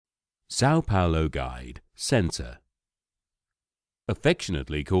Sao Paulo Guide, Center.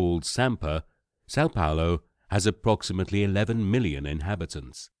 Affectionately called Sampa, Sao Paulo has approximately 11 million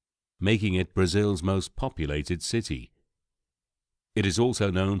inhabitants, making it Brazil's most populated city. It is also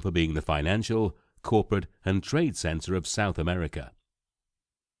known for being the financial, corporate, and trade center of South America.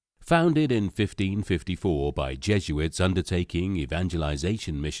 Founded in 1554 by Jesuits undertaking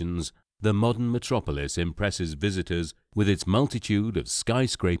evangelization missions, the modern metropolis impresses visitors with its multitude of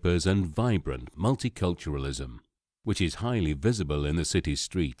skyscrapers and vibrant multiculturalism, which is highly visible in the city's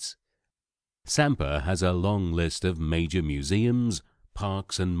streets. Sampa has a long list of major museums,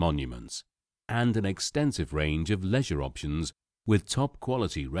 parks and monuments, and an extensive range of leisure options with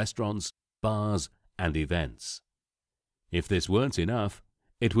top-quality restaurants, bars and events. If this weren't enough,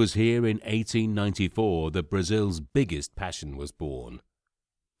 it was here in 1894 that Brazil's biggest passion was born: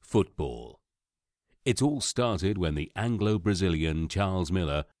 football. It all started when the Anglo-Brazilian Charles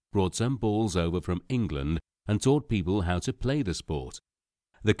Miller brought some balls over from England and taught people how to play the sport.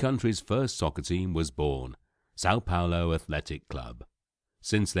 The country's first soccer team was born, Sao Paulo Athletic Club.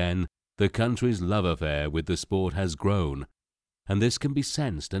 Since then, the country's love affair with the sport has grown, and this can be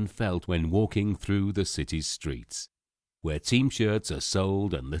sensed and felt when walking through the city's streets, where team shirts are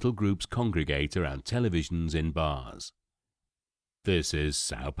sold and little groups congregate around televisions in bars. This is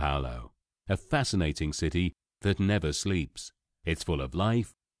Sao Paulo, a fascinating city that never sleeps. It's full of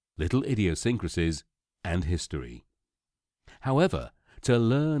life, little idiosyncrasies, and history. However, to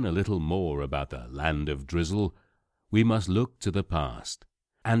learn a little more about the land of drizzle, we must look to the past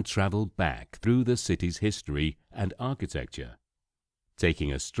and travel back through the city's history and architecture.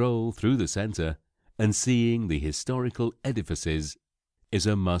 Taking a stroll through the center and seeing the historical edifices is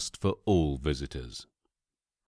a must for all visitors.